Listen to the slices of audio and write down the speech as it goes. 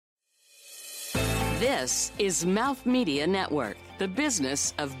This is Mouth Media Network, the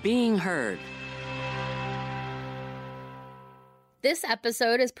business of being heard. This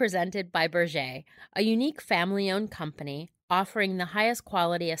episode is presented by Berger, a unique family-owned company offering the highest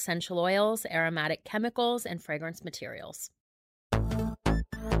quality essential oils, aromatic chemicals, and fragrance materials.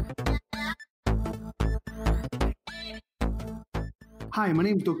 Hi, my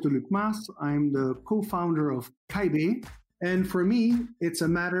name is Dr. Luc Mas. I'm the co-founder of Kaibe, and for me, it's a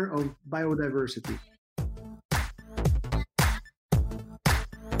matter of biodiversity.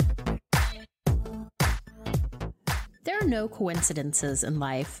 There are no coincidences in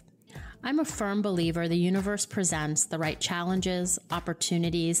life. I'm a firm believer the universe presents the right challenges,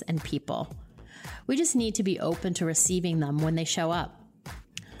 opportunities, and people. We just need to be open to receiving them when they show up.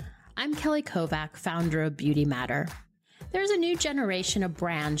 I'm Kelly Kovac, founder of Beauty Matter. There's a new generation of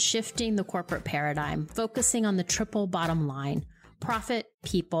brands shifting the corporate paradigm, focusing on the triple bottom line: profit,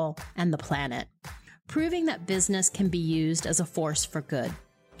 people, and the planet, proving that business can be used as a force for good.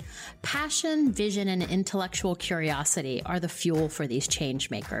 Passion, vision, and intellectual curiosity are the fuel for these change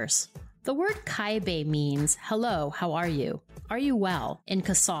makers. The word Kaibe means, hello, how are you? Are you well? In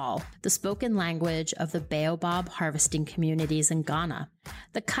Kasal, the spoken language of the baobab harvesting communities in Ghana.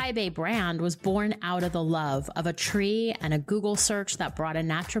 The Kaibe brand was born out of the love of a tree and a Google search that brought a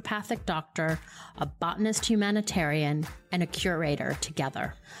naturopathic doctor, a botanist humanitarian, and a curator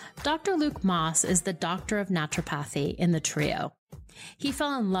together. Dr. Luc Mas is the doctor of naturopathy in the trio. He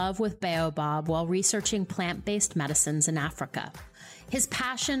fell in love with baobab while researching plant-based medicines in Africa. His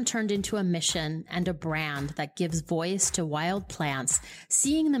passion turned into a mission and a brand that gives voice to wild plants,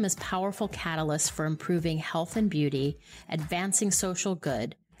 seeing them as powerful catalysts for improving health and beauty, advancing social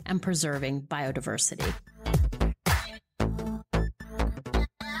good, and preserving biodiversity.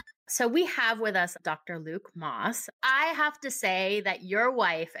 So we have with us Dr. Luc Mas. I have to say that your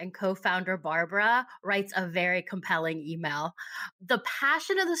wife and co-founder Barbara writes a very compelling email. The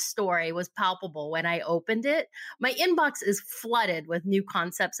passion of the story was palpable when I opened it. My inbox is flooded with new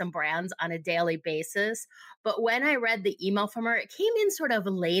concepts and brands on a daily basis. But when I read the email from her, it came in sort of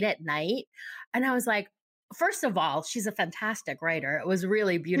late at night. And I was like, first of all, she's a fantastic writer. It was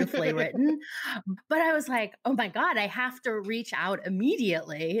really beautifully written. But I was like, oh my God, I have to reach out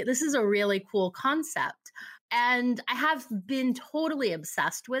immediately. This is a really cool concept. And I have been totally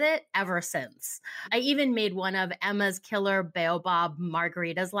obsessed with it ever since. I even made one of Emma's killer baobab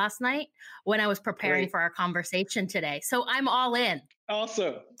margaritas last night when I was preparing for our conversation today. So I'm all in.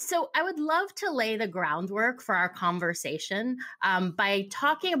 Awesome. So I would love to lay the groundwork for our conversation by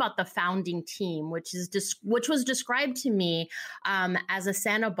talking about the founding team, which was described to me as a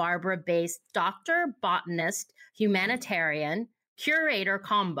Santa Barbara-based doctor, botanist, humanitarian, curator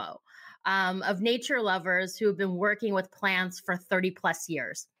combo of nature lovers who have been working with plants for 30 plus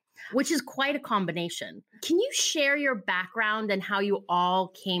years, which is quite a combination. Can you share your background and how you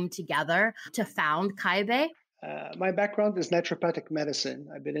all came together to found Kaibe? My background is naturopathic medicine.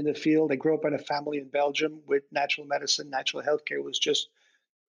 I've been in the field. I grew up in a family in Belgium with natural medicine. Natural healthcare was just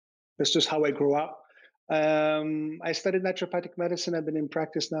how I grew up. I studied naturopathic medicine. I've been in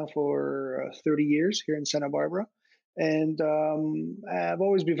practice now for 30 years here in Santa Barbara. And I've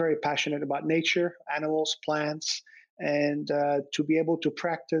always been very passionate about nature, animals, plants, and to be able to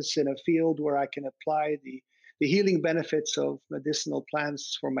practice in a field where I can apply the healing benefits of medicinal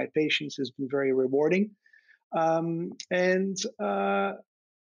plants for my patients has been very rewarding. For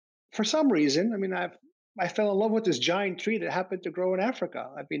some reason, I fell in love with this giant tree that happened to grow in Africa.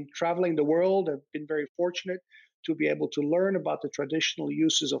 I've been traveling the world. I've been very fortunate to be able to learn about the traditional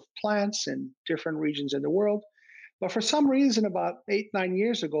uses of plants in different regions in the world. But for some reason, about 8-9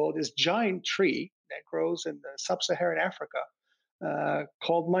 years ago, this giant tree that grows in the sub-Saharan Africa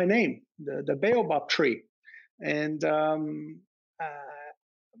called my name, the baobab tree. And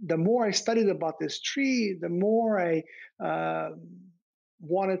the more I studied about this tree, the more I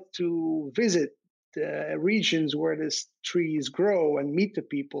wanted to visit the regions where these trees grow and meet the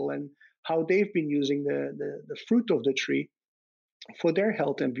people and how they've been using the fruit of the tree for their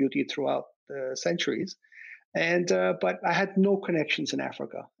health and beauty throughout the centuries. But I had no connections in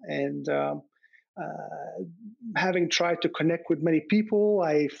Africa. And having tried to connect with many people,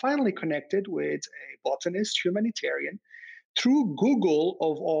 I finally connected with a botanist, humanitarian, through Google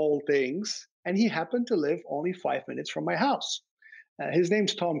of all things, and he happened to live only 5 minutes from my house. His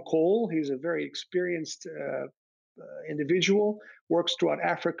name's Tom Cole. He's a very experienced individual, works throughout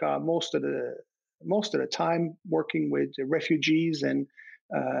Africa most of the time, working with refugees and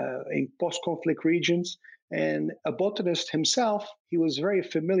in post-conflict regions. And a botanist himself, he was very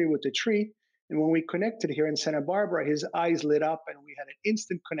familiar with the tree. And when we connected here in Santa Barbara, his eyes lit up and we had an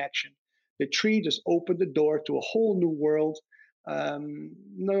instant connection The tree just opened the door to a whole new world,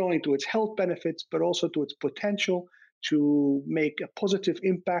 not only to its health benefits, but also to its potential to make a positive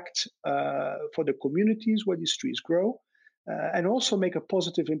impact for the communities where these trees grow, and also make a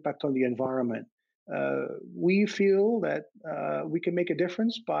positive impact on the environment. We feel that we can make a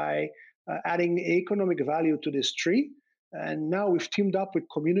difference by adding economic value to this tree. And now we've teamed up with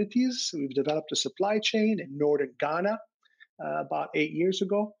communities. We've developed a supply chain in northern Ghana about 8 years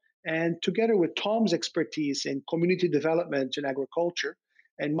ago. And together with Tom's expertise in community development and agriculture,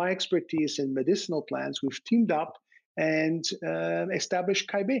 and my expertise in medicinal plants, we've teamed up and established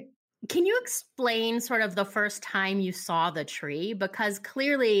Kaibe. Can you explain sort of the first time you saw the tree? Because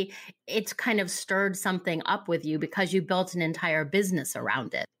clearly it's kind of stirred something up with you because you built an entire business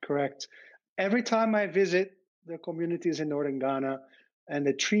around it. Correct. Every time I visit the communities in northern Ghana and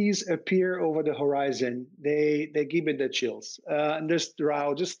the trees appear over the horizon, they give me the chills. And just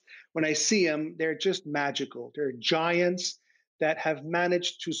when I see them, they're just magical. They're giants that have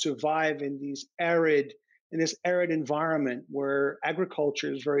managed to survive in this arid environment where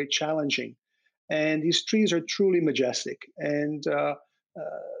agriculture is very challenging. And these trees are truly majestic. And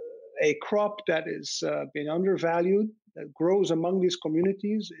a crop that has been undervalued, that grows among these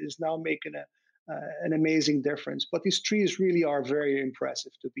communities, is now making an amazing difference. But these trees really are very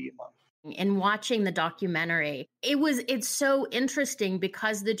impressive to be among. In watching the documentary, it's so interesting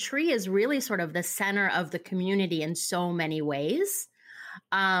because the tree is really sort of the center of the community in so many ways.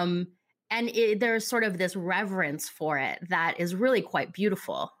 And there's sort of this reverence for it that is really quite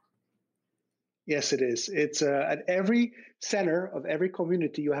beautiful. Yes, it is. It's at every center of every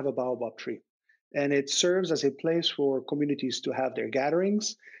community, you have a baobab tree. And it serves as a place for communities to have their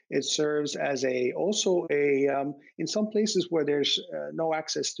gatherings. It serves as in some places where there's no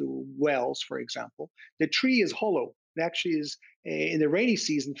access to wells, for example, the tree is hollow. It actually is, in the rainy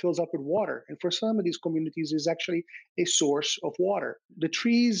season, fills up with water. And for some of these communities, is actually a source of water. The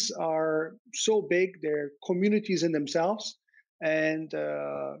trees are so big, they're communities in themselves. And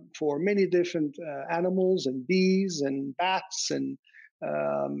for many different animals and bees and bats. And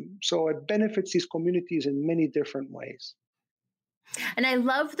so it benefits these communities in many different ways. And I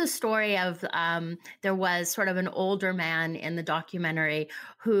love the story of there was sort of an older man in the documentary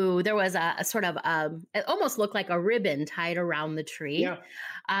who there was a sort of it almost looked like a ribbon tied around the tree. Yeah.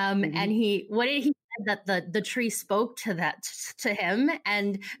 And he said that the tree spoke to him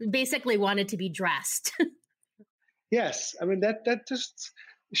and basically wanted to be dressed. Yes, I mean that just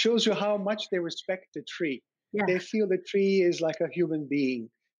shows you how much they respect the tree. Yeah. They feel the tree is like a human being,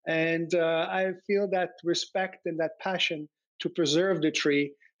 and I feel that respect and that passion to preserve the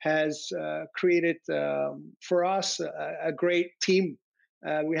tree has created for us a great team.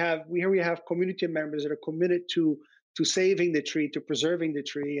 We have community members that are committed to saving the tree, to preserving the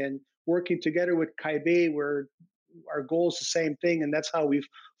tree, and working together with Kaibe, where our goal is the same thing, and that's how we've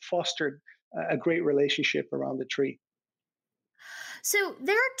fostered a great relationship around the tree. So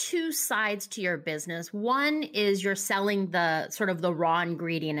there are two sides to your business. One is you're selling the sort of the raw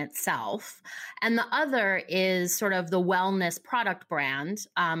ingredient itself, and the other is sort of the wellness product brand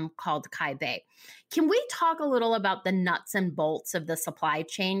called Kaibe. Can we talk a little about the nuts and bolts of the supply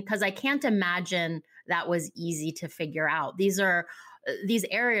chain? Because I can't imagine that was easy to figure out. These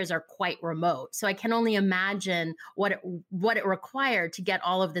areas are quite remote. So I can only imagine what it required to get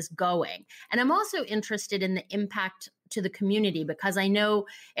all of this going. And I'm also interested in the impact to the community because I know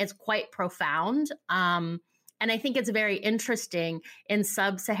it's quite profound. And I think it's very interesting in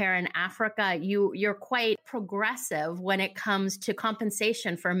sub-Saharan Africa, you're quite progressive when it comes to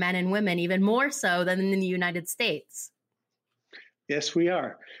compensation for men and women, even more so than in the United States. Yes, we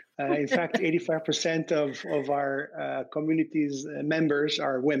are. In fact, 85% of our community's members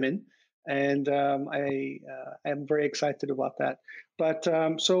are women. And I am very excited about that. But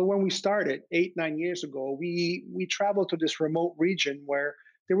so when we started 8-9 years ago, we traveled to this remote region where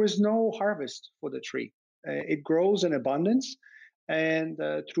there was no harvest for the tree. It grows in abundance. And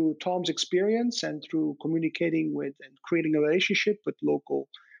through Tom's experience and through communicating with and creating a relationship with local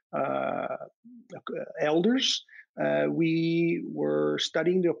elders, we were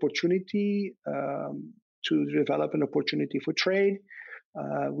studying the opportunity to develop an opportunity for trade.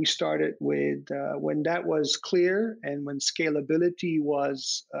 We started with when that was clear and when scalability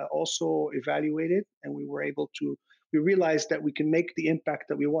was also evaluated, and we realized that we can make the impact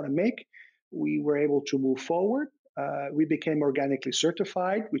that we want to make. We were able to move forward. We became organically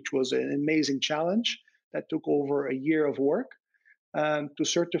certified, which was an amazing challenge that took over a year of work to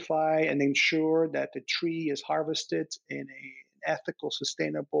certify and ensure that the tree is harvested in an ethical,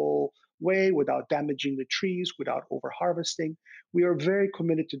 sustainable, way, without damaging the trees, without over harvesting. We are very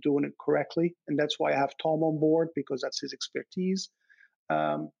committed to doing it correctly, and that's why I have Tom on board, because that's his expertise.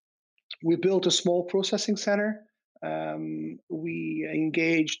 We built a small processing center. We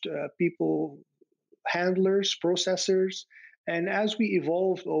engaged people, handlers, processors, and as we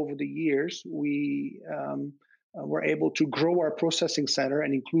evolved over the years, we were able to grow our processing center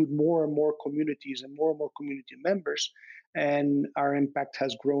and include more and more communities and more community members, and our impact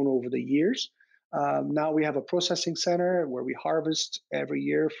has grown over the years. Now we have a processing center where we harvest every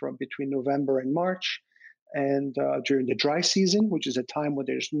year from between November and March, and during the dry season, which is a time when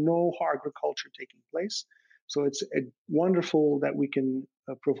there's no agriculture taking place. So it's wonderful that we can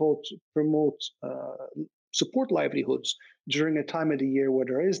promote, support livelihoods during a time of the year where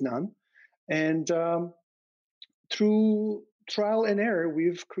there is none. And through trial and error,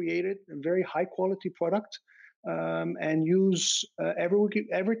 we've created a very high quality product, and use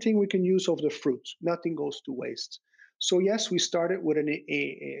everything we can use of the fruit. Nothing goes to waste. So yes, we started with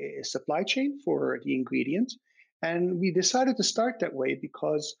a supply chain for the ingredient, and we decided to start that way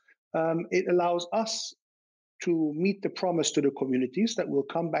because it allows us to meet the promise to the communities that will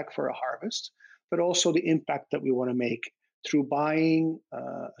come back for a harvest, but also the impact that we want to make through buying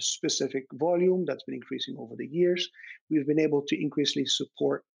a specific volume that's been increasing over the years. We've been able to increasingly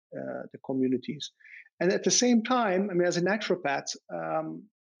support the communities. And at the same time, I mean, as a naturopath,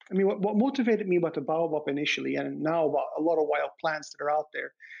 what motivated me about the baobab initially, and now about a lot of wild plants that are out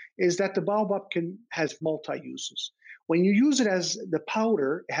there, is that the baobab has multi-uses. When you use it as the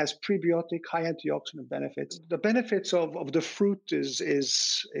powder, it has prebiotic, high antioxidant benefits. The benefits of the fruit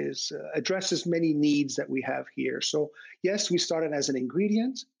is addresses many needs that we have here. So yes, we started as an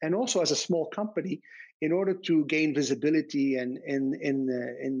ingredient and also as a small company in order to gain visibility and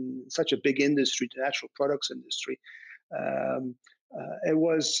in such a big industry, the natural products industry. It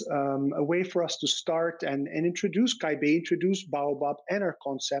was a way for us to start and introduce Kaibe, introduce Baobab and our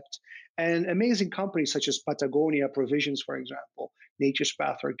concept, and amazing companies such as Patagonia Provisions, for example, Nature's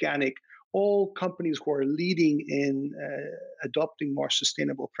Path Organic, all companies who are leading in adopting more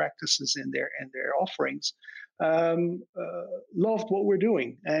sustainable practices in their offerings, loved what we're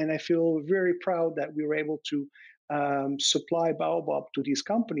doing. And I feel very proud that we were able to supply Baobab to these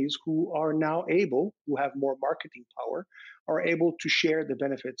companies who are now able, who have more marketing power, are able to share the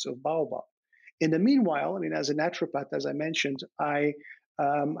benefits of Baobab. In the meanwhile, I mean, as a naturopath, as I mentioned, I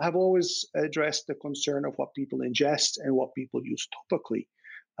have always addressed the concern of what people ingest and what people use topically.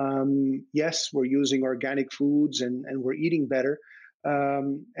 Yes, we're using organic foods and we're eating better,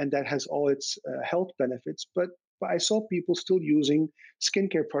 and that has all its health benefits. But I saw people still using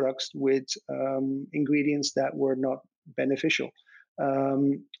skincare products with ingredients that were not beneficial.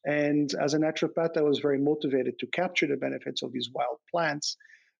 And as a naturopath, I was very motivated to capture the benefits of these wild plants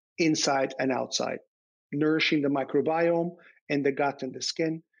inside and outside, nourishing the microbiome in the gut and the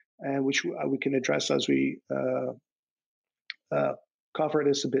skin, which we can address as we cover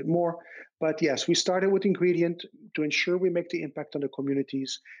this a bit more. But yes, we started with ingredient to ensure we make the impact on the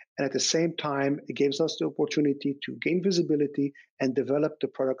communities. And at the same time, it gives us the opportunity to gain visibility and develop the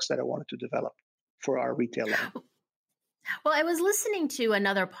products that I wanted to develop for our retail line. Well, I was listening to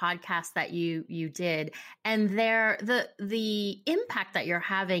another podcast that you did, and the impact that you're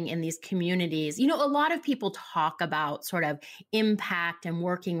having in these communities. You know, a lot of people talk about sort of impact and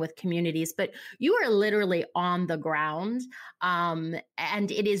working with communities, but you are literally on the ground, and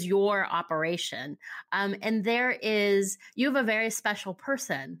it is your operation. And you have a very special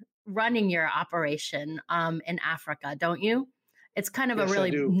person running your operation in Africa, don't you? It's kind of a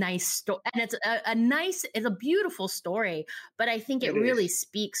really nice story, and it's a beautiful story. But I think it really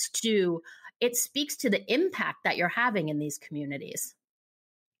speaks to the impact that you're having in these communities.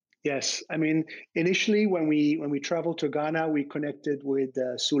 Yes, I mean, initially when we traveled to Ghana, we connected with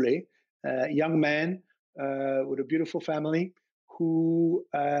Sule, a young man with a beautiful family who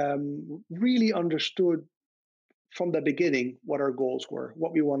really understood from the beginning what our goals were,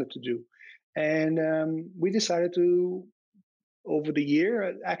 what we wanted to do, and we decided to, over the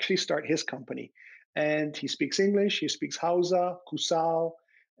year, actually start his company. And he speaks English, he speaks Hausa, Kusal,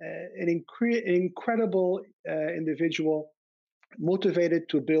 an incredible individual, motivated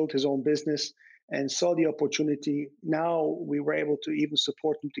to build his own business and saw the opportunity. Now we were able to even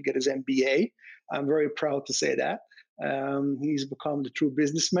support him to get his MBA. I'm very proud to say that. He's become the true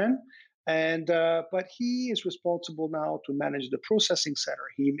businessman. And but he is responsible now to manage the processing center.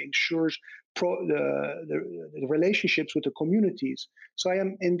 He ensures the relationships with the communities. So I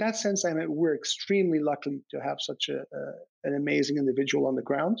am, in that sense, we're extremely lucky to have such an amazing individual on the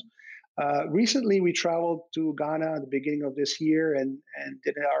ground. Recently, we traveled to Ghana at the beginning of this year and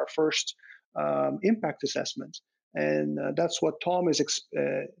did our first impact assessment. And that's what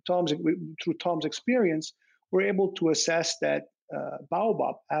through Tom's experience, we're able to assess that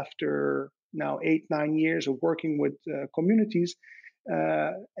Baobab, after now 8-9 years of working with communities,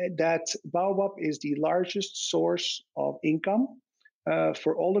 that Baobab is the largest source of income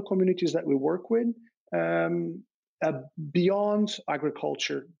for all the communities that we work with, um, beyond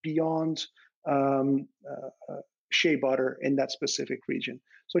agriculture, beyond um, shea butter in that specific region.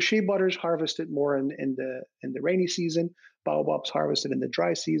 So shea butter is harvested more in the rainy season. Baobab's harvested in the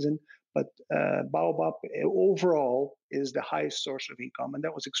dry season. But Baobab overall is the highest source of income, and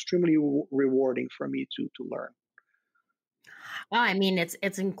that was extremely rewarding for me to learn. Oh, I mean,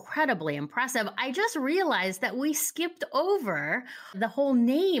 it's incredibly impressive. I just realized that we skipped over the whole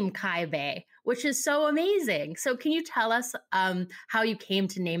name Kaibe, which is so amazing. So, can you tell us how you came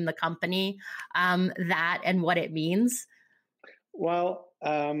to name the company that and what it means? Well,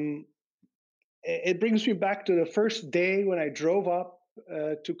 it brings me back to the first day when I drove up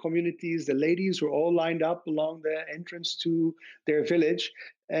to communities. The ladies were all lined up along the entrance to their village,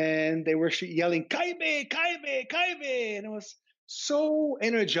 and they were yelling "Kaibe, Kaibe, Kaibe," and it was so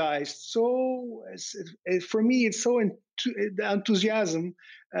energized. So for me, it's so the enthusiasm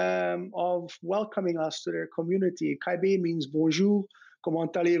of welcoming us to their community. Kaibe means bonjour,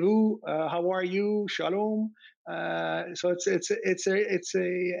 comment allez-vous, how are you, shalom. So it's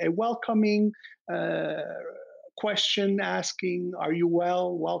a welcoming uh, question asking, "Are you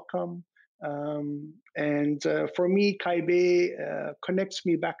well? Welcome." And for me, Kaibe connects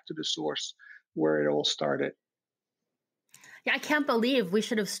me back to the source where it all started. Yeah, I can't believe we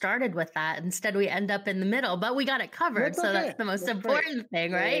should have started with that. Instead, we end up in the middle, but we got it covered. That's So okay. that's the most That's great. important thing,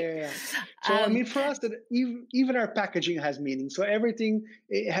 Yeah, right? yeah, yeah. So I mean, for us, that even our packaging has meaning. So everything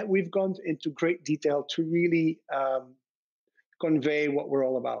we've gone into great detail to really convey what we're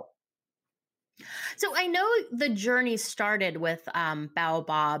all about. So I know the journey started with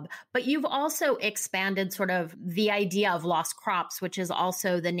Baobab, but you've also expanded sort of the idea of lost crops, which is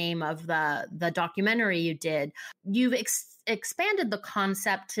also the name of the documentary you did. You've expanded the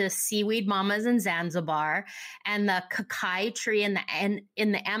concept to seaweed mamas in Zanzibar and the cacao tree in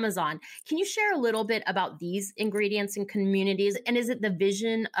the Amazon. Can you share a little bit about these ingredients and communities? And is it the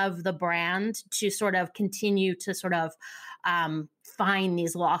vision of the brand to sort of continue to sort of find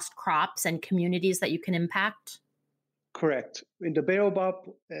these lost crops and communities that you can impact? Correct. In the Baobab,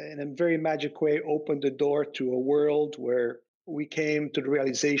 in a very magic way, opened the door to a world where we came to the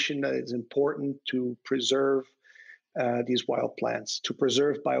realization that it's important to preserve these wild plants, to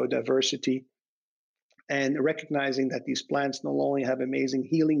preserve biodiversity, and recognizing that these plants not only have amazing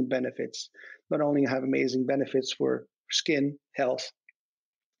healing benefits, not only have amazing benefits for skin health,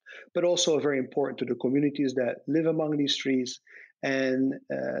 but also very important to the communities that live among these trees and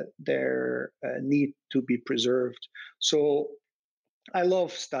their need to be preserved. So I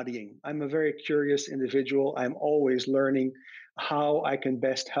love studying. I'm a very curious individual. I'm always learning how I can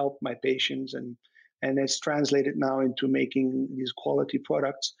best help my patients, and it's translated now into making these quality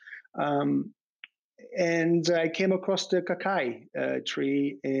products. Um, and I came across the cacao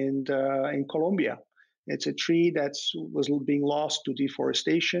tree in Colombia. It's a tree that was being lost to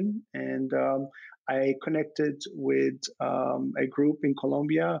deforestation, and I connected with a group in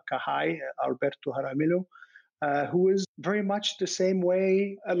Colombia, CAJAI, Alberto Jaramillo, who is very much the same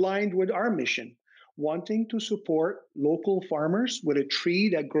way aligned with our mission, wanting to support local farmers with a tree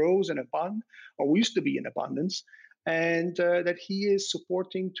that grows in abundance, or used to be in abundance, and that he is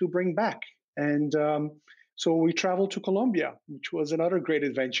supporting to bring back. And so we traveled to Colombia, which was another great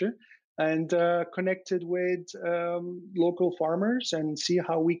adventure, and connected with local farmers and see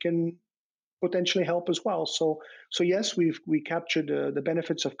how we can potentially help as well. So yes, we captured the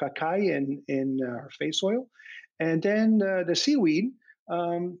benefits of cacao in our face oil, and then the seaweed.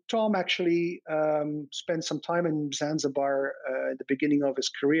 Tom actually spent some time in Zanzibar at the beginning of his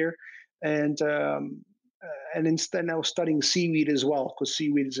career, and instead now studying seaweed as well, because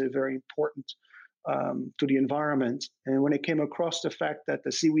seaweed is a very important to the environment. And when I came across the fact that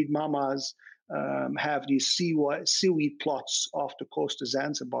the seaweed mamas have these seaweed plots off the coast of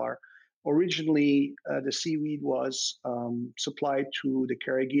Zanzibar, originally the seaweed was supplied to the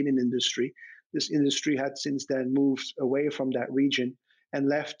Carrageenan industry. This industry had since then moved away from that region and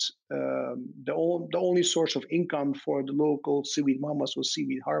left the only source of income for the local seaweed mamas was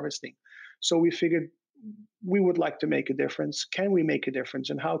seaweed harvesting. So we figured we would like to make a difference. Can we make a difference,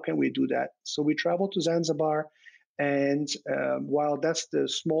 and how can we do that? So we traveled to Zanzibar, and while that's the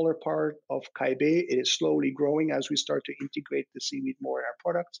smaller part of Kaibe, it is slowly growing as we start to integrate the seaweed more in our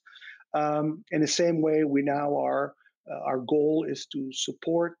products. In the same way, we now are, our goal is to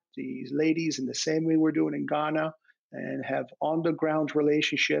support these ladies in the same way we're doing in Ghana and have on the ground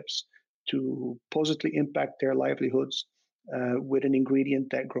relationships to positively impact their livelihoods with an ingredient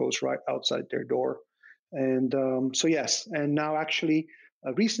that grows right outside their door. And so, yes, and now actually,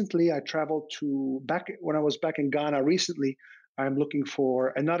 recently I traveled to back when I was back in Ghana recently. I'm looking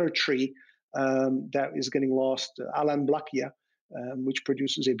for another tree that is getting lost, Alan Blackia, which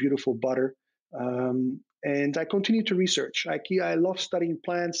produces a beautiful butter. And I continue to research. I love studying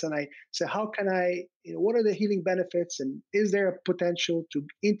plants, and I say, how can I, what are the healing benefits, and is there a potential to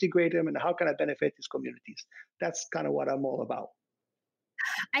integrate them, and how can I benefit these communities? That's kind of what I'm all about.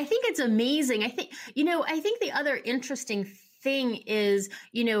 I think it's amazing. I think the other interesting thing is,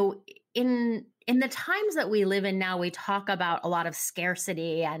 in the times that we live in now, we talk about a lot of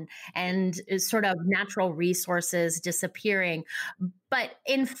scarcity and sort of natural resources disappearing. But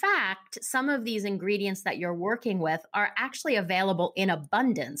in fact, some of these ingredients that you're working with are actually available in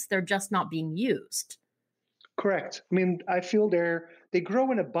abundance. They're just not being used. Correct. I mean, I feel they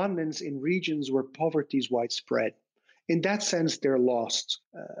grow in abundance in regions where poverty is widespread. In that sense, they're lost.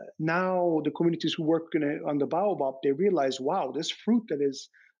 Now, the communities who work on the baobab, they realize, wow, this fruit that is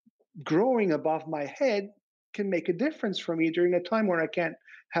growing above my head can make a difference for me during a time where I can't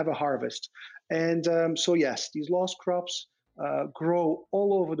have a harvest. And so, yes, these lost crops grow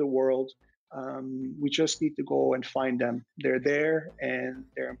all over the world. We just need to go and find them. They're there, and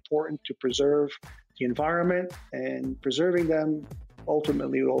they're important to preserve the environment, and preserving them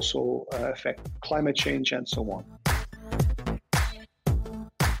ultimately will also affect climate change and so on.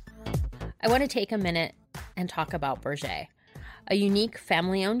 I want to take a minute and talk about Berger, a unique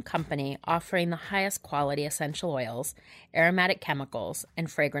family-owned company offering the highest quality essential oils, aromatic chemicals, and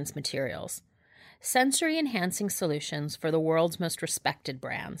fragrance materials. Sensory-enhancing solutions for the world's most respected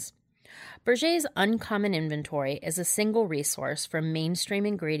brands. Berger's uncommon inventory is a single resource from mainstream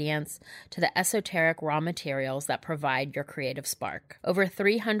ingredients to the esoteric raw materials that provide your creative spark. Over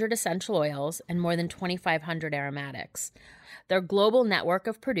 300 essential oils and more than 2,500 aromatics. Their global network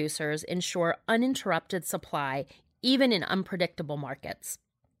of producers ensure uninterrupted supply even in unpredictable markets.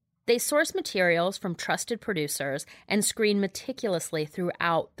 They source materials from trusted producers and screen meticulously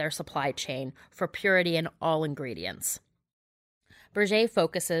throughout their supply chain for purity in all ingredients. Berger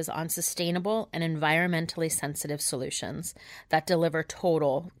focuses on sustainable and environmentally sensitive solutions that deliver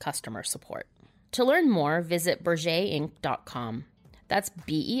total customer support. To learn more, visit bergerinc.com. That's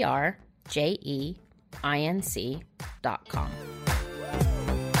BERJEINC.com.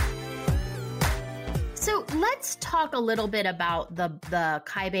 So let's talk a little bit about the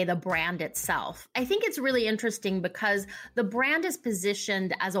Kaibe, the brand itself. I think it's really interesting because the brand is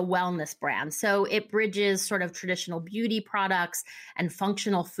positioned as a wellness brand. So it bridges sort of traditional beauty products and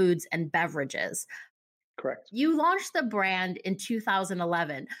functional foods and beverages. Correct. You launched the brand in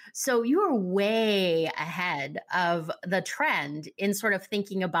 2011. So you are way ahead of the trend in sort of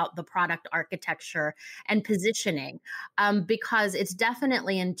thinking about the product architecture and positioning, because it's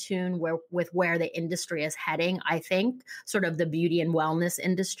definitely in tune with where the industry is heading, I think, sort of the beauty and wellness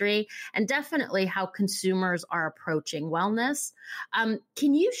industry, and definitely how consumers are approaching wellness.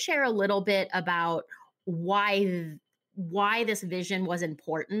 Can you share a little bit about why this vision was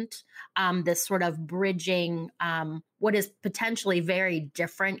important, this sort of bridging what is potentially very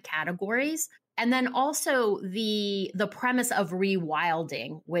different categories, and then also the premise of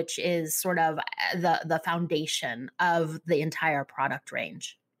rewilding, which is sort of the foundation of the entire product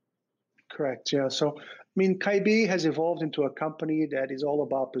range. Correct. Yeah. So, I mean, Kaibe has evolved into a company that is all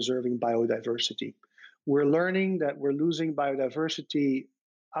about preserving biodiversity. We're learning that we're losing biodiversity,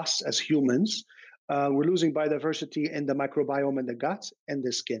 us as humans. We're losing biodiversity in the microbiome in the gut and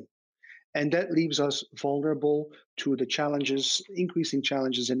the skin. And that leaves us vulnerable to the challenges, increasing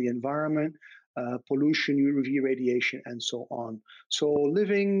challenges in the environment, pollution, UV radiation, and so on. So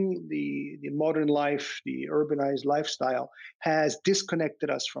living the modern life, the urbanized lifestyle has disconnected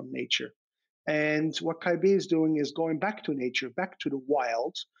us from nature. And what Kaibe is doing is going back to nature, back to the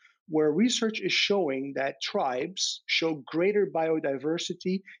wild, where research is showing that tribes show greater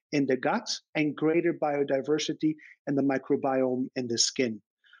biodiversity in the gut and greater biodiversity in the microbiome in the skin.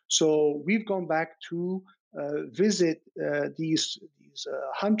 So we've gone back to visit these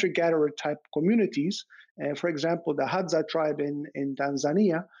hunter-gatherer type communities. For example, the Hadza tribe in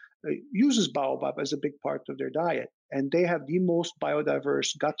Tanzania uses baobab as a big part of their diet, and they have the most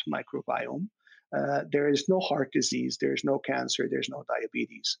biodiverse gut microbiome. There is no heart disease, there's no cancer, there's no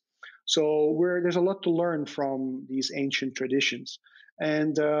diabetes. So there's a lot to learn from these ancient traditions.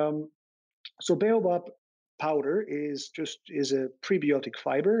 And so baobab powder is a prebiotic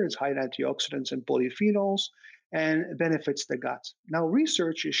fiber. It's high in antioxidants and polyphenols and benefits the gut. Now,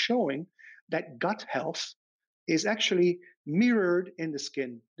 research is showing that gut health is actually mirrored in the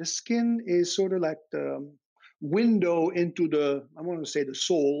skin. The skin is sort of like the window into I want to say the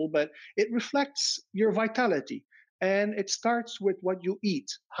soul, but it reflects your vitality. And it starts with what you eat,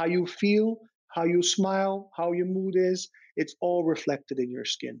 how you feel, how you smile, how your mood is. It's all reflected in your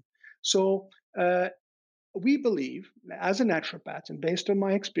skin. So we believe, as a naturopath, and based on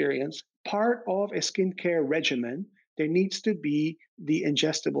my experience, part of a skincare regimen, there needs to be the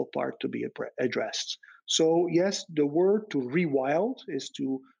ingestible part to be addressed. So yes, the word to rewild is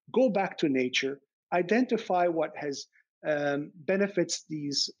to go back to nature, identify what has benefits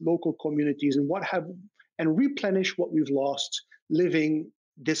these local communities and replenish what we've lost living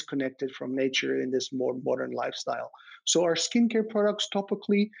disconnected from nature in this more modern lifestyle. So our skincare products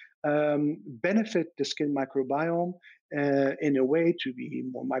topically benefit the skin microbiome in a way to be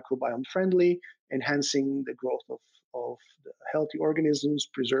more microbiome friendly, enhancing the growth of the healthy organisms,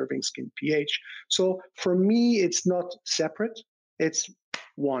 preserving skin pH. So for me, it's not separate, it's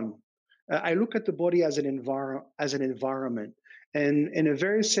one. I look at the body as an environment. And in a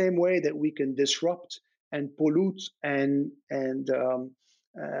very same way that we can disrupt and pollute and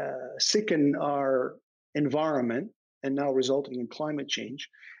sicken our environment, and now resulting in climate change,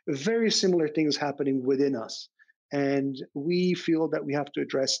 very similar things happening within us. And we feel that we have to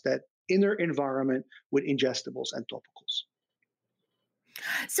address that inner environment with ingestibles and topicals.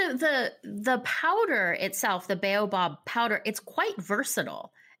 So the powder itself, the baobab powder, it's quite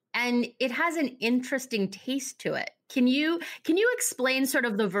versatile and it has an interesting taste to it. Can you explain sort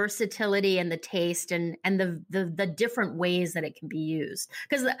of the versatility and the taste and the different ways that it can be used?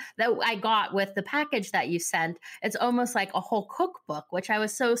 Because that I got with the package that you sent, it's almost like a whole cookbook, which I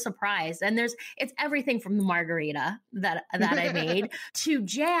was so surprised. And it's everything from the margarita that I made to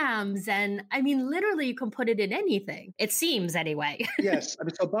jams, and I mean, literally, you can put it in anything. It seems anyway. Yes, I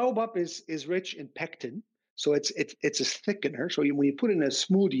mean, so baobab is rich in pectin, so it's a thickener. So when you put it in a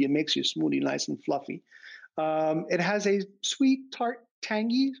smoothie, it makes your smoothie nice and fluffy. It has a sweet, tart,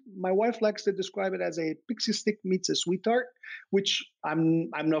 tangy. My wife likes to describe it as a pixie stick meets a sweet tart, which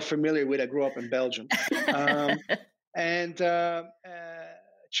I'm not familiar with. I grew up in Belgium, and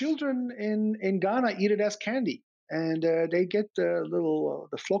children in Ghana eat it as candy, and they get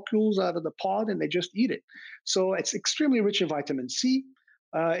the floccules out of the pod and they just eat it. So it's extremely rich in vitamin C.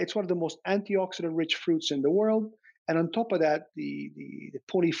 It's one of the most antioxidant-rich fruits in the world. And on top of that, the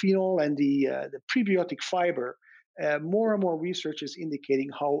polyphenol and the prebiotic fiber, more and more research is indicating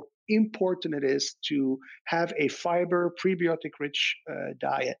how important it is to have a fiber, prebiotic-rich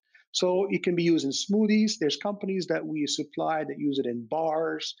diet. So it can be used in smoothies. There's companies that we supply that use it in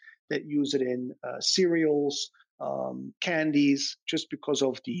bars, that use it in cereals, candies, just because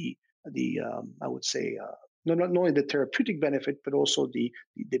of the I would say, not only the therapeutic benefit, but also the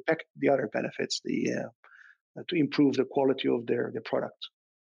other benefits, to improve the quality of their product.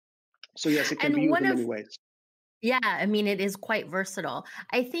 So yes, it can be used in many ways. Yeah, I mean, it is quite versatile.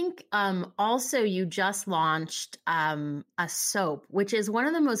 I think also you just launched a soap, which is one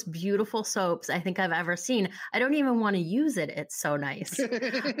of the most beautiful soaps I think I've ever seen. I don't even want to use it. It's so nice. Thank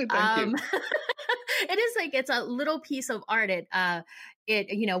you. It is like, it's a little piece of art.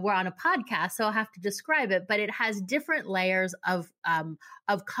 We're on a podcast, so I'll have to describe it, but it has different layers of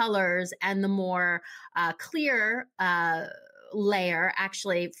colors, and the more clear layer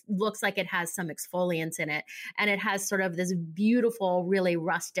actually looks like it has some exfoliants in it, and it has sort of this beautiful, really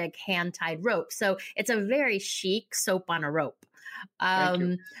rustic hand-tied rope. So it's a very chic soap on a rope. Thank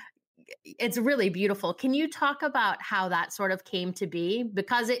you. It's really beautiful. Can you talk about how that sort of came to be?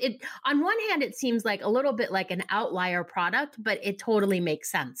 Because it on one hand, it seems like a little bit like an outlier product, but it totally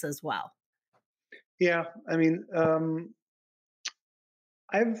makes sense as well. Yeah, I mean,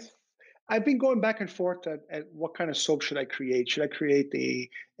 I've been going back and forth at what kind of soap should I create? Should I create a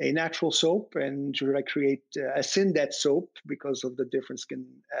natural soap, and should I create a Syndet soap because of the different skin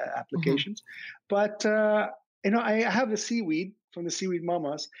applications? Mm-hmm. But I have the seaweed from the Seaweed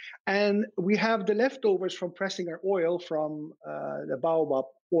Mamas, and we have the leftovers from pressing our oil from the baobab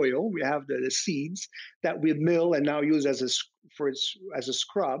oil. We have the seeds that we mill and now use as a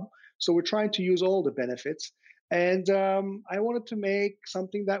scrub. So we're trying to use all the benefits. And I wanted to make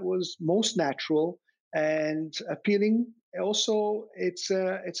something that was most natural and appealing. Also, it's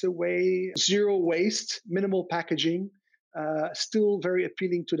a way, zero waste, minimal packaging, still very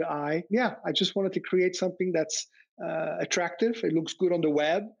appealing to the eye. Yeah, I just wanted to create something that's attractive. It looks good on the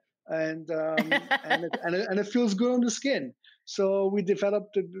web, and it feels good on the skin. So we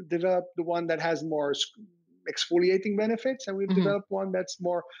developed the one that has more exfoliating benefits, and we've developed one that's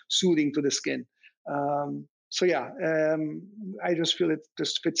more soothing to the skin. So yeah, I just feel it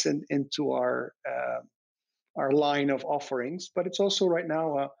just fits into our line of offerings. But it's also right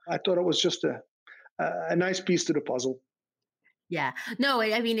now, I thought it was just a nice piece to the puzzle. Yeah. No,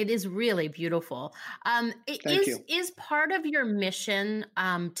 I mean, it is really beautiful. Thank you. Is part of your mission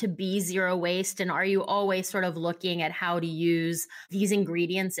to be zero waste? And are you always sort of looking at how to use these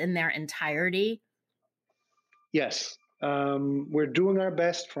ingredients in their entirety? Yes. We're doing our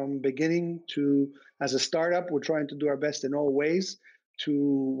best from beginning to, as a startup, we're trying to do our best in all ways to,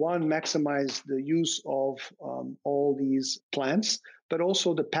 one, maximize the use of all these plants, but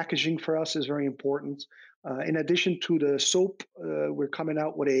also the packaging for us is very important. In addition to the soap, we're coming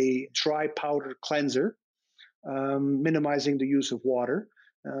out with a dry powder cleanser, minimizing the use of water.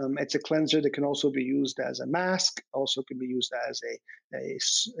 It's a cleanser that can also be used as a mask, also can be used as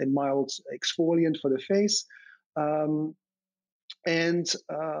a mild exfoliant for the face. And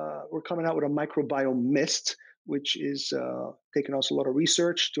we're coming out with a microbiome mist, which is taking us a lot of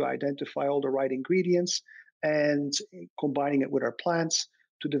research to identify all the right ingredients and combining it with our plants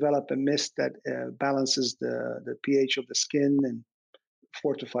to develop a mist that balances the pH of the skin and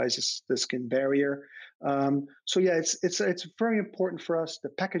fortifies the skin barrier. So yeah, it's very important for us, the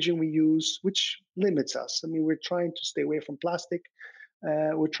packaging we use, which limits us. I mean, we're trying to stay away from plastic.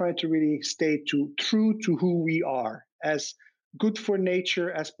 We're trying to really stay true to who we are, as good for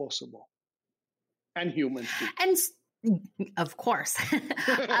nature as possible, and humans too. And of course.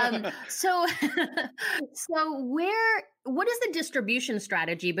 So, what is the distribution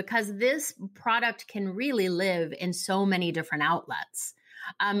strategy? Because this product can really live in so many different outlets.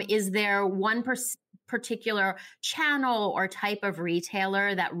 Is there one particular channel or type of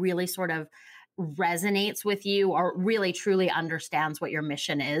retailer that really sort of resonates with you or really truly understands what your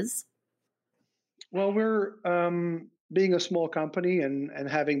mission is? Well, we're being a small company and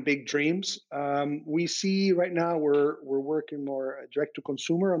having big dreams. We see right now we're working more direct to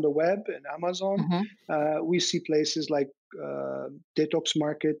consumer on the web and Amazon. We see places like Detox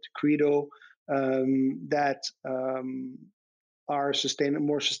Market, Credo, that are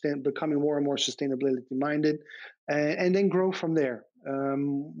becoming more and more sustainability minded, and then grow from there.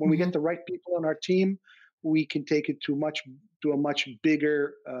 When we get the right people on our team, we can take it to a much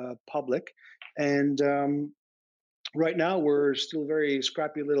bigger public. And right now, we're still a very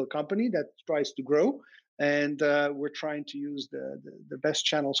scrappy little company that tries to grow, and we're trying to use the best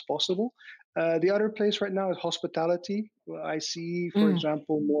channels possible. The other place right now is hospitality. I see, for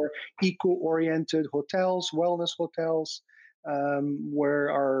example, more eco-oriented hotels, wellness hotels,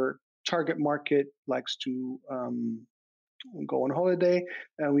 where our target market likes to go on holiday,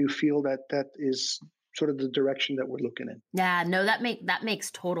 and we feel that is sort of the direction that we're looking in. Yeah, no, that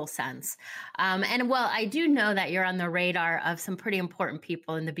makes total sense. And well, I do know that you're on the radar of some pretty important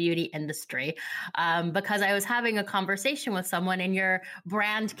people in the beauty industry, because I was having a conversation with someone and your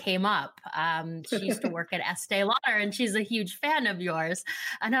brand came up. She used to work at Estee Lauder and she's a huge fan of yours.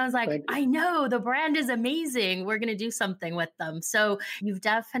 And I was like, I know the brand is amazing. We're going to do something with them. So you've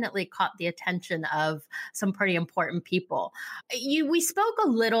definitely caught the attention of some pretty important people. We spoke a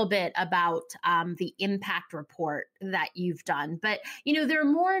little bit about the impact report that you've done, but there are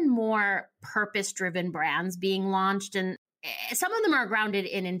more and more purpose-driven brands being launched, and some of them are grounded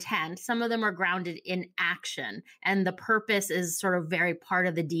in intent, some of them are grounded in action, and the purpose is sort of very part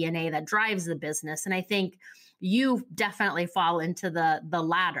of the DNA that drives the business. And I think you definitely fall into the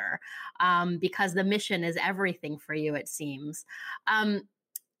latter, because the mission is everything for you, it seems.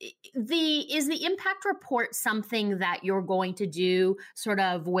 Is the impact report something that you're going to do sort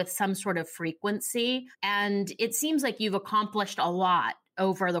of with some sort of frequency? And it seems like you've accomplished a lot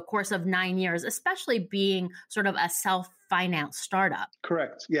over the course of 9 years, especially being sort of a self-financed startup.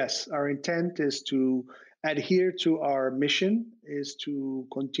 Correct. Yes. Our intent is to adhere to our mission, is to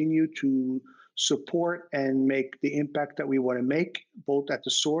continue to support and make the impact that we want to make, both at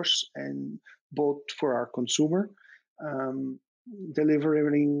the source and both for our consumer.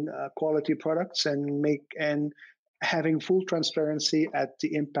 Delivering quality products and having full transparency at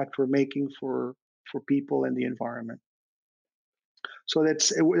the impact we're making for people and the environment. So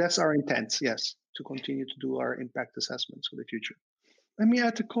that's our intent, yes, to continue to do our impact assessments for the future. I mean,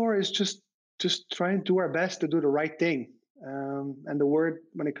 at the core is just trying to do our best to do the right thing. And the word,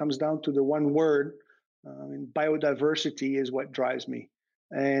 when it comes down to the one word, biodiversity is what drives me.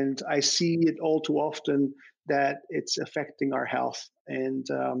 And I see it all too often that it's affecting our health. And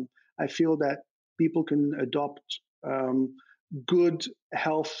I feel that people can adopt good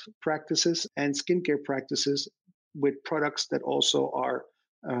health practices and skincare practices with products that also are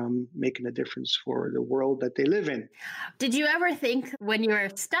making a difference for the world that they live in. Did you ever think when you were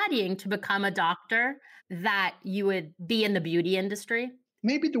studying to become a doctor that you would be in the beauty industry?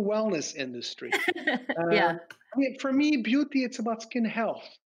 Maybe the wellness industry. Yeah. I mean, for me, beauty, it's about skin health.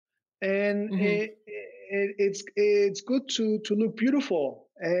 And Hmm. it's good to look beautiful,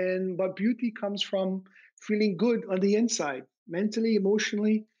 but beauty comes from feeling good on the inside, mentally,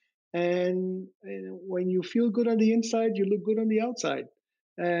 emotionally, and when you feel good on the inside, you look good on the outside,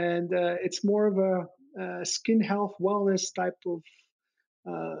 and it's more of a skin health wellness type of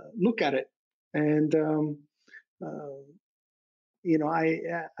look at it. And uh,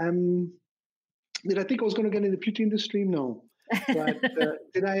 I'm did I think I was going to get in the beauty industry? No. But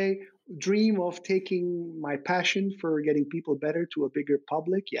did I dream of taking my passion for getting people better to a bigger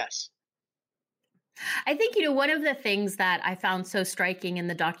public? Yes. I think, one of the things that I found so striking in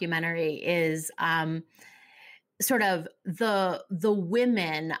the documentary is sort of the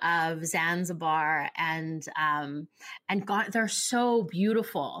women of Zanzibar and God, they're so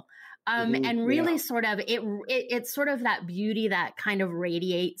beautiful. And Yeah. really sort of it's sort of that beauty that kind of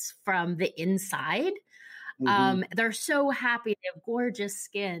radiates from the inside. Hmm. They're so happy. They have gorgeous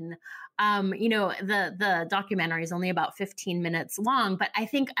skin. The documentary is only about 15 minutes long, but I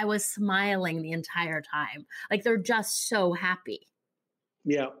think I was smiling the entire time. Like they're just so happy.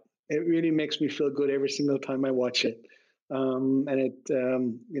 Yeah. It really makes me feel good every single time I watch it. And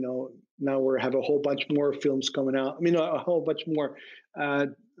now we have a whole bunch more films coming out. I mean, a whole bunch more uh,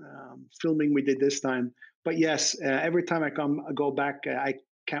 filming we did this time. But yes, every time I go back, I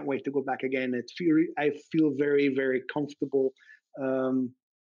can't wait to go back again. I feel very, very comfortable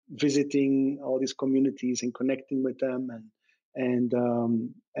visiting all these communities and connecting with them, and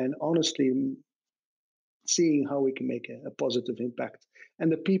honestly seeing how we can make a positive impact.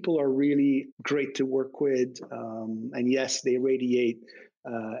 And the people are really great to work with. And yes, they radiate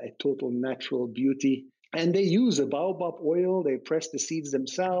a total natural beauty. And they use a baobab oil. They press the seeds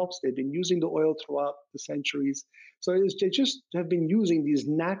themselves. They've been using the oil throughout the centuries. So they just have been using these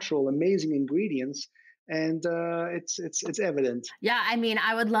natural, amazing ingredients, and it's evident. Yeah, I mean,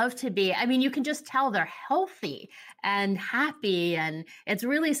 I would love to be. I mean, you can just tell they're healthy and happy, and it's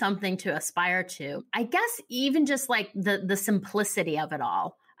really something to aspire to. I guess even just like the simplicity of it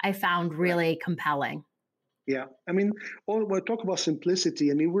all, I found Correct. really compelling. Yeah, I mean, when we talk about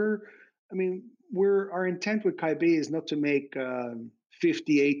simplicity, I mean, our intent with Kaibe is not to make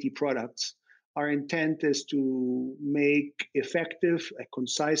 50, 80 products. Our intent is to make effective, a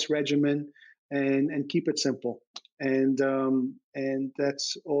concise regimen, and keep it simple. And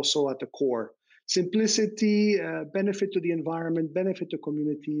that's also at the core. Simplicity, benefit to the environment, benefit to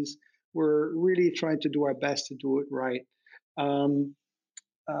communities. We're really trying to do our best to do it right. Um,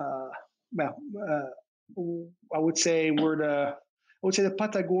 uh, well, I would say the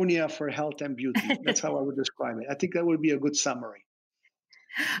Patagonia for health and beauty. That's how I would describe it. I think that would be a good summary.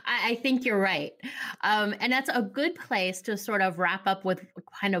 I think you're right. And that's a good place to sort of wrap up with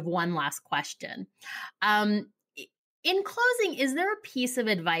kind of one last question. Um, in closing, is there a piece of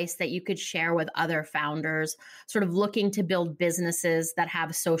advice that you could share with other founders sort of looking to build businesses that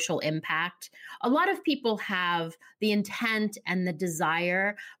have social impact? A lot of people have the intent and the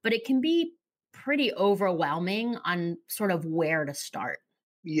desire, but it can be pretty overwhelming on sort of where to start.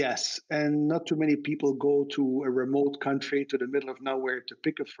 Yes, and not too many people go to a remote country to the middle of nowhere to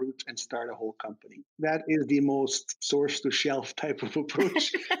pick a fruit and start a whole company. That is the most source to shelf type of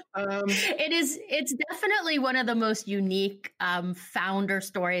approach. Um, It's definitely one of the most unique founder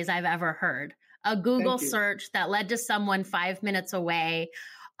stories I've ever heard. A Google Thank you. search that led to someone 5 minutes away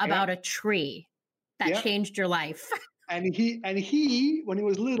Yeah, about a tree that yeah. changed your life. And he, when he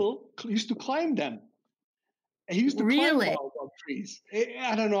was little, used to climb them. And he used to climb Really? baobab trees.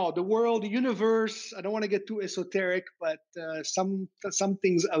 I don't know the world, the universe. I don't want to get too esoteric, but some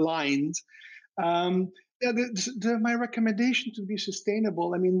things aligned. Yeah, my recommendation to be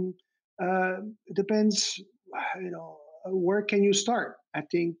sustainable. I mean, it depends. Where can you start? I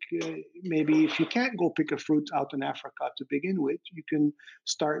think maybe if you can't go pick a fruit out in Africa to begin with, you can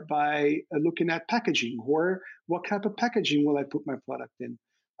start by looking at packaging. Or what type of packaging will I put my product in?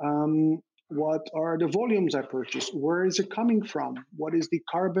 Um, what are the volumes I purchase? Where is it coming from? What is the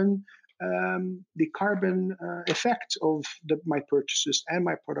carbon effect of my purchases and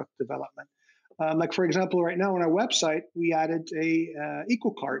my product development? Like for example, right now on our website, we added a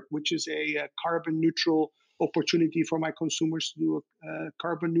EcoCart, which is a carbon neutral opportunity for my consumers to do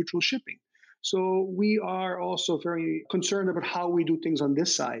carbon neutral shipping. So we are also very concerned about how we do things on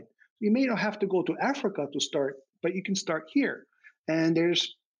this side. You may not have to go to Africa to start, but you can start here. And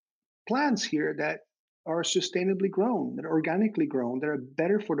there's plans here that are sustainably grown, that are organically grown, that are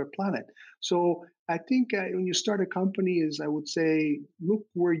better for the planet. So I think when you start a company, is I would say look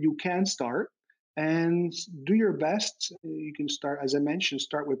where you can start and do your best. You can start, as I mentioned,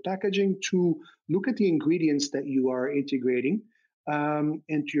 start with packaging to look at the ingredients that you are integrating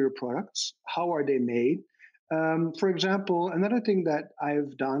into your products. How are they made? For example, another thing that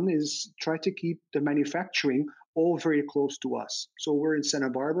I've done is try to keep the manufacturing all very close to us. So we're in Santa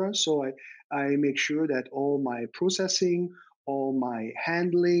Barbara, so I make sure that all my processing, all my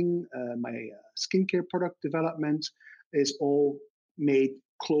handling, my skincare product development is all made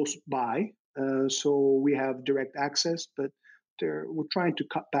close by. So we have direct access, but we're trying to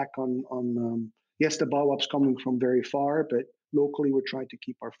cut back on yes, the BAWAP's coming from very far, but locally we're trying to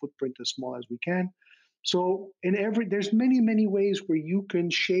keep our footprint as small as we can. So there's many ways where you can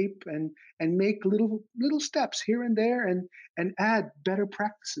shape and make little steps here and there and add better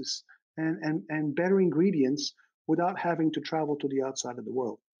practices and better ingredients without having to travel to the outside of the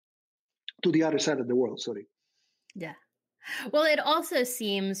world, to the other side of the world. Sorry. Yeah. Well, it also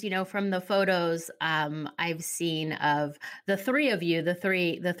seems, from the photos I've seen of the three of you, the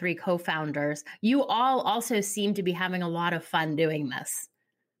three co-founders, you all also seem to be having a lot of fun doing this.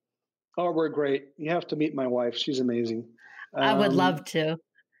 Oh, we're great. You have to meet my wife. She's amazing. I would love to.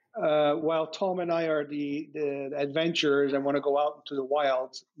 While Tom and I are the adventurers and want to go out into the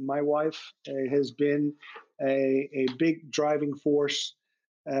wilds, my wife has been a big driving force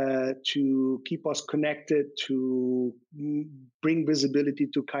to keep us connected, to bring visibility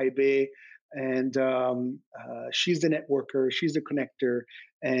to Kaibei. And she's the networker, she's the connector.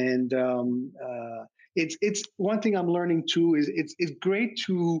 And it's one thing I'm learning too is it's great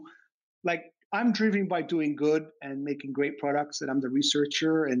to, like, I'm driven by doing good and making great products, and I'm the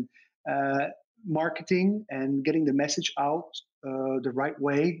researcher and marketing and getting the message out the right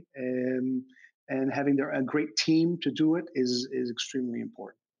way, and having a great team to do it is extremely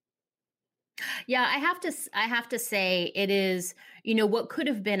important. Yeah, I have to say it is, what could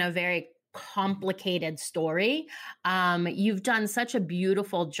have been a very complicated story. You've done such a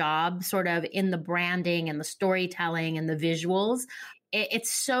beautiful job sort of in the branding and the storytelling and the visuals.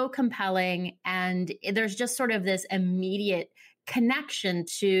 It's so compelling, and there's just sort of this immediate connection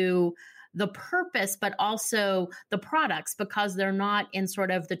to the purpose, but also the products, because they're not in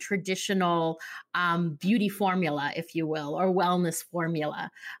sort of the traditional beauty formula, if you will, or wellness formula.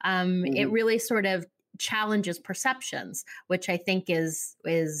 It really sort of challenges perceptions, which I think is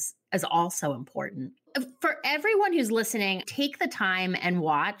also important. For everyone who's listening, take the time and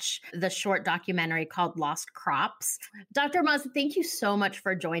watch the short documentary called Lost Crops. Dr. Maz, thank you so much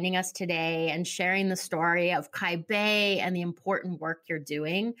for joining us today and sharing the story of Kaibei and the important work you're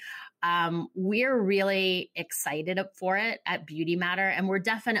doing. We're really excited for it at Beauty Matter, and we're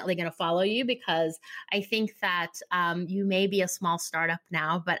definitely going to follow you, because I think that you may be a small startup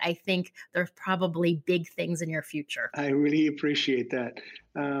now, but I think there's probably big things in your future. I really appreciate that.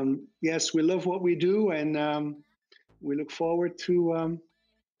 Yes, we love what we do, and we look forward to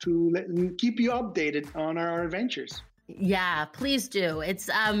keep you updated on our adventures. Yeah, please do.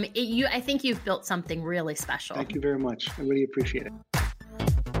 It's I think you've built something really special. Thank you very much. I really appreciate it.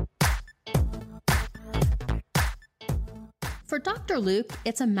 For Dr. Luc,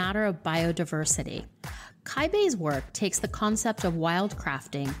 it's a matter of biodiversity. Kaibei's work takes the concept of wild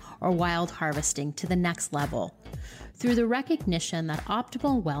crafting or wild harvesting to the next level, through the recognition that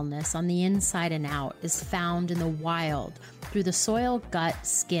optimal wellness on the inside and out is found in the wild through the soil, gut,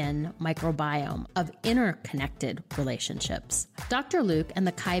 skin microbiome of interconnected relationships. Dr. Luc and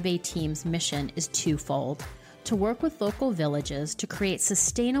the Kaibei team's mission is twofold: to work with local villages to create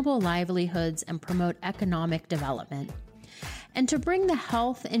sustainable livelihoods and promote economic development, and to bring the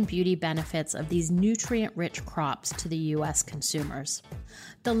health and beauty benefits of these nutrient-rich crops to the U.S. consumers.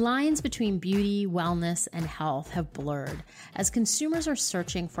 The lines between beauty, wellness, and health have blurred as consumers are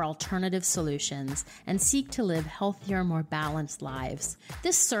searching for alternative solutions and seek to live healthier, more balanced lives.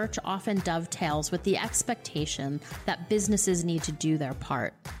 This search often dovetails with the expectation that businesses need to do their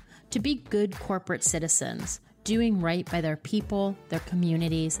part, to be good corporate citizens, doing right by their people, their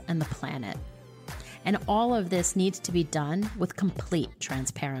communities, and the planet. And all of this needs to be done with complete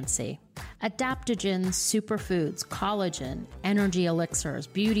transparency. Adaptogens, superfoods, collagen, energy elixirs,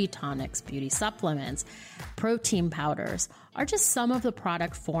 beauty tonics, beauty supplements, protein powders are just some of the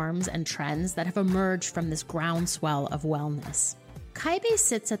product forms and trends that have emerged from this groundswell of wellness. Kaibei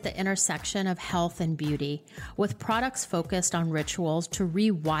sits at the intersection of health and beauty, with products focused on rituals to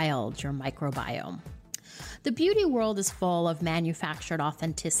rewild your microbiome. The beauty world is full of manufactured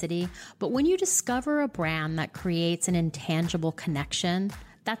authenticity, but when you discover a brand that creates an intangible connection,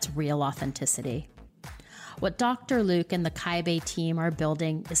 that's real authenticity. What Dr. Luc and the Kaibe team are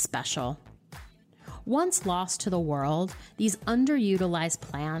building is special. Once lost to the world, these underutilized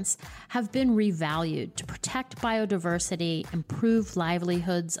plants have been revalued to protect biodiversity, improve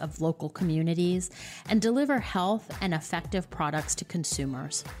livelihoods of local communities, and deliver health and effective products to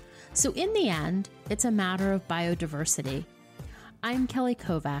consumers. So in the end, it's a matter of biodiversity. I'm Kelly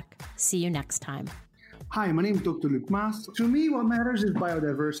Kovac. See you next time. Hi, my name is Dr. Luc Mas. To me, what matters is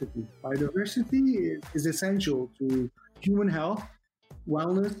biodiversity. Biodiversity is essential to human health,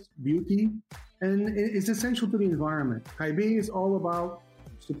 wellness, beauty, and it's essential to the environment. Kaibe is all about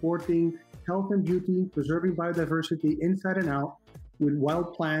supporting health and beauty, preserving biodiversity inside and out with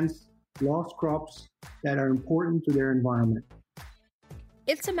wild plants, lost crops that are important to their environment.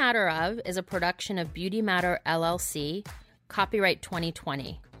 It's a Matter of is a production of Beauty Matter LLC, copyright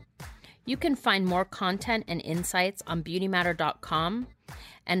 2020. You can find more content and insights on beautymatter.com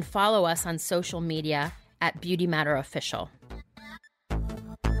and follow us on social media at Beauty Matter Official.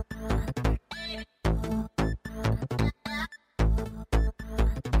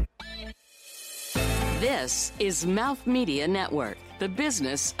 This is Mouth Media Network, the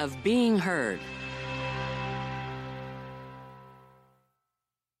business of being heard.